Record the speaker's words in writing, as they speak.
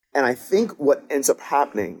And I think what ends up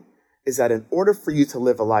happening is that in order for you to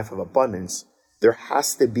live a life of abundance, there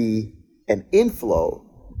has to be an inflow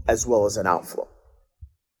as well as an outflow.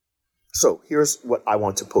 So here's what I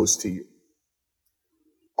want to pose to you.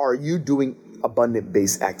 Are you doing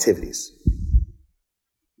abundant-based activities?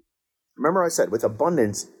 Remember I said with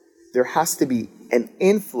abundance, there has to be an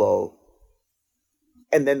inflow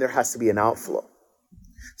and then there has to be an outflow.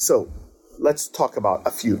 So let's talk about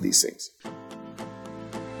a few of these things.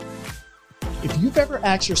 If you've ever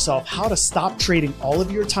asked yourself how to stop trading all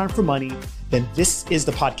of your time for money, then this is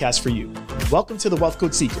the podcast for you. Welcome to the Wealth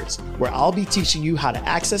Code Secrets, where I'll be teaching you how to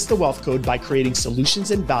access the wealth code by creating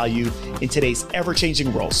solutions and value in today's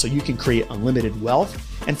ever-changing world so you can create unlimited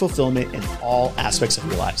wealth and fulfillment in all aspects of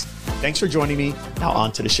your lives. Thanks for joining me. Now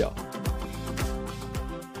on to the show.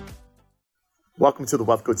 Welcome to the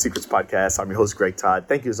Wealth Code Secrets podcast. I'm your host, Greg Todd.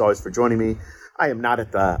 Thank you as always for joining me. I am not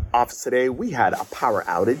at the office today. We had a power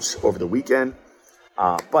outage over the weekend,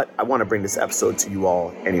 but I want to bring this episode to you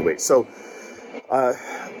all anyway. So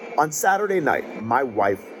on Saturday night, my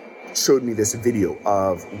wife showed me this video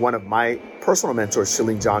of one of my personal mentors,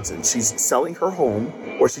 Chalene Johnson. She's selling her home,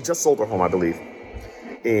 or she just sold her home, I believe,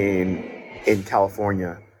 in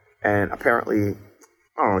California. And apparently,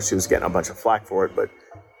 I don't know, she was getting a bunch of flack for it, but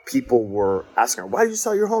people were asking her, why did you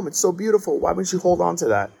sell your home? It's so beautiful. Why wouldn't you hold on to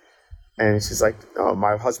that? And she's like, oh,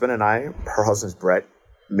 my husband and I, her husband's Brett,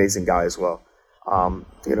 amazing guy as well.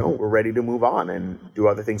 We're ready to move on and do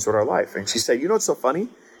other things with our life. And she said, you know what's so funny?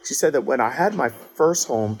 She said that when I had my first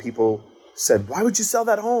home, people said, why would you sell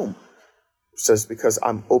that home? She says, because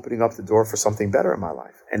I'm opening up the door for something better in my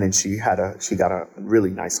life. And then she got a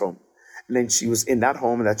really nice home. And then she was in that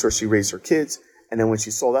home, and that's where she raised her kids. And then when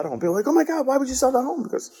she sold that home, people were like, oh my God, why would you sell that home?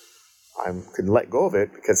 Because I couldn't let go of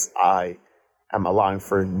it because I am allowing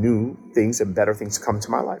for new things and better things to come into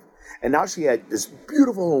my life. And now she had this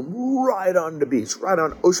beautiful home right on the beach, right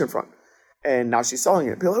on oceanfront. And now she's selling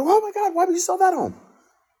it. People are like, oh my God, why would you sell that home?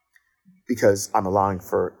 Because I'm allowing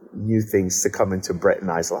for new things to come into Brett and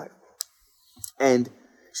I's life. And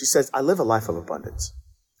she says, I live a life of abundance.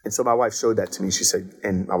 And so my wife showed that to me. She said,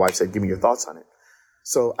 and my wife said, give me your thoughts on it.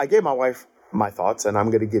 So I gave my wife my thoughts, and I'm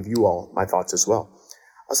going to give you all my thoughts as well.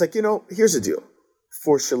 I was like, here's the deal.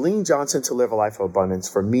 For Chalene Johnson to live a life of abundance,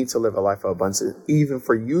 for me to live a life of abundance, even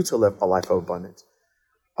for you to live a life of abundance,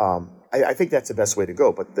 I think that's the best way to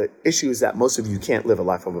go. But the issue is that most of you can't live a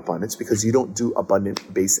life of abundance because you don't do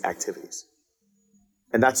abundant-based activities.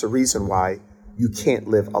 And that's the reason why you can't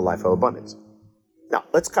live a life of abundance. Now,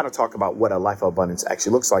 let's kind of talk about what a life of abundance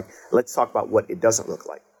actually looks like. Let's talk about what it doesn't look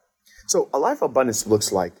like. So a life of abundance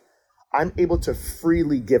looks like I'm able to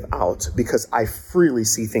freely give out because I freely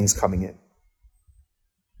see things coming in.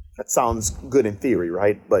 That sounds good in theory,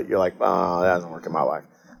 right? But you're like, oh, that doesn't work in my life.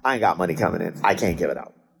 I ain't got money coming in. I can't give it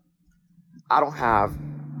out. I don't have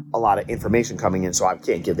a lot of information coming in, so I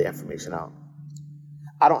can't give the information out.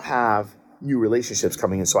 I don't have new relationships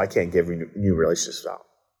coming in, so I can't give new relationships out.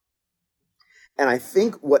 And I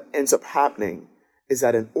think what ends up happening is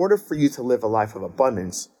that in order for you to live a life of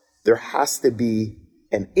abundance, there has to be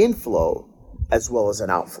an inflow as well as an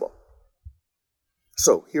outflow.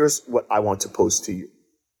 So here's what I want to pose to you.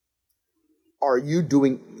 Are you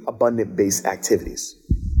doing abundant-based activities?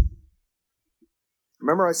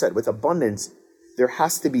 Remember I said with abundance, there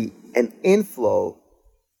has to be an inflow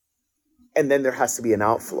and then there has to be an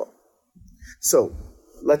outflow. So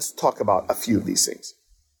let's talk about a few of these things.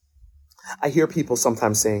 I hear people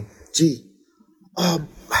sometimes saying,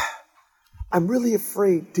 I'm really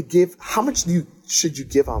afraid to give. How much should you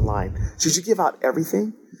give online? Should you give out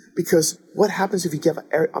everything? Because what happens if you give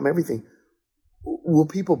out everything? Will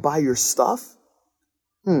people buy your stuff?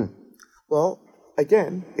 Well,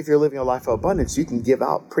 again, if you're living a life of abundance, you can give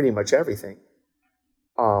out pretty much everything.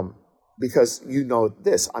 Because you know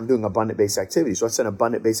this, I'm doing abundant-based activities. What's an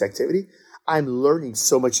abundant-based activity? I'm learning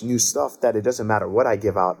so much new stuff that it doesn't matter what I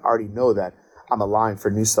give out. I already know that I'm allowing for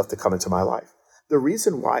new stuff to come into my life. The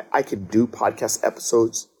reason why I can do podcast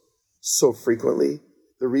episodes so frequently,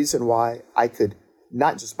 the reason why I could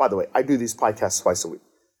not just, by the way, I do these podcasts twice a week.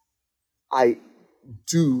 I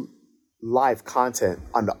do live content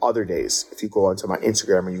on the other days. If you go onto my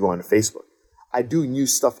Instagram or you go onto Facebook, I do new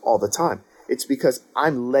stuff all the time. It's because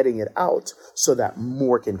I'm letting it out so that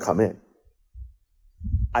more can come in.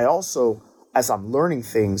 I also, as I'm learning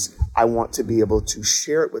things, I want to be able to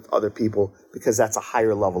share it with other people because that's a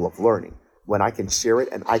higher level of learning. When I can share it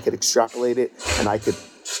and I could extrapolate it and I could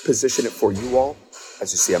position it for you all.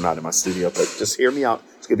 As you see, I'm not in my studio, but just hear me out.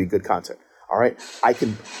 It's going to be good content. All right. I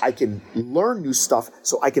can learn new stuff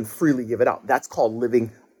so I can freely give it out. That's called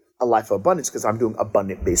living a life of abundance because I'm doing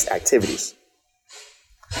abundant-based activities.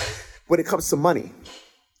 When it comes to money,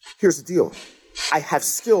 here's the deal. I have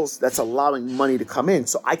skills that's allowing money to come in,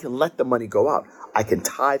 so I can let the money go out. I can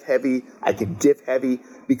tithe heavy, I can give heavy,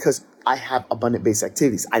 because I have abundant-based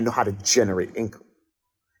activities. I know how to generate income.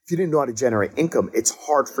 If you didn't know how to generate income, it's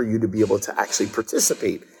hard for you to be able to actually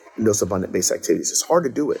participate in those abundant-based activities. It's hard to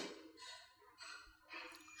do it.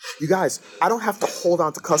 You guys, I don't have to hold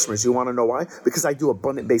on to customers. You want to know why? Because I do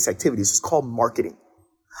abundant-based activities. It's called marketing.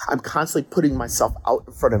 I'm constantly putting myself out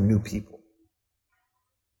in front of new people.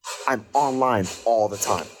 I'm online all the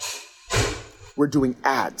time. We're doing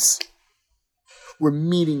ads. We're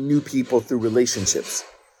meeting new people through relationships.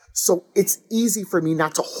 So it's easy for me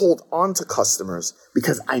not to hold on to customers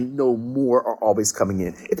because I know more are always coming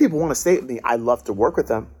in. If people want to stay with me, I love to work with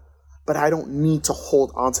them, but I don't need to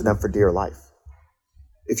hold on to them for dear life.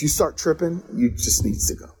 If you start tripping, you just need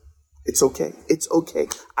to go. It's okay. It's okay.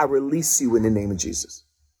 I release you in the name of Jesus.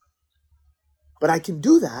 But I can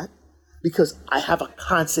do that because I have a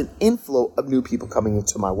constant inflow of new people coming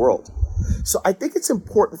into my world. So I think it's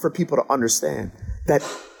important for people to understand that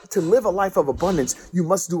to live a life of abundance, you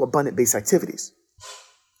must do abundant-based activities.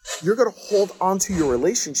 You're going to hold on to your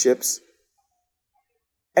relationships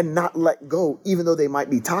and not let go, even though they might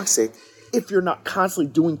be toxic, if you're not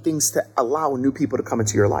constantly doing things to allow new people to come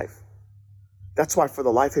into your life. That's why for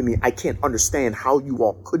the life of me, I can't understand how you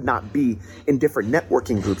all could not be in different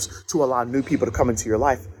networking groups to allow new people to come into your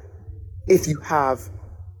life if you have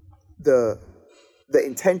the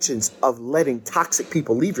intentions of letting toxic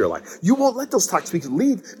people leave your life. You won't let those toxic people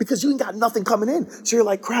leave because you ain't got nothing coming in. So you're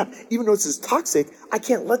like, crap, even though this is toxic, I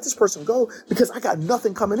can't let this person go because I got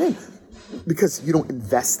nothing coming in. Because you don't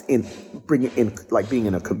invest in bringing in, like being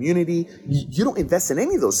in a community. You don't invest in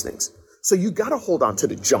any of those things. So you got to hold on to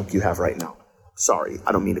the junk you have right now. Sorry,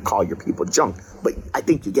 I don't mean to call your people junk, but I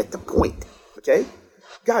think you get the point, okay?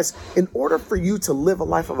 Guys, in order for you to live a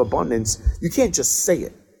life of abundance, you can't just say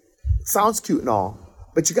it. It sounds cute and all,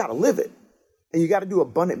 but you got to live it. And you got to do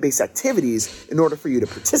abundant-based activities in order for you to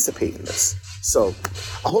participate in this. So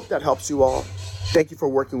I hope that helps you all. Thank you for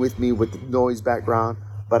working with me with the noise background,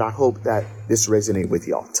 but I hope that this resonates with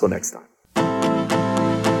y'all. Till next time.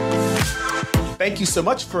 Thank you so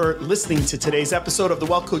much for listening to today's episode of The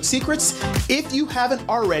Wealth Code Secrets. If you haven't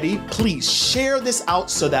already, please share this out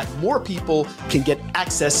so that more people can get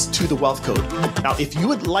access to the Wealth Code. Now, if you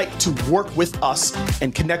would like to work with us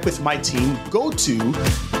and connect with my team, go to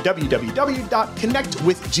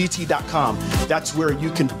www.connectwithgt.com. That's where you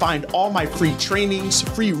can find all my free trainings,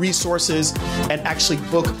 free resources, and actually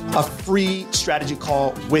book a free strategy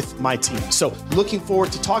call with my team. So looking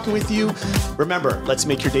forward to talking with you. Remember, let's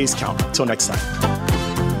make your days count. Until next time.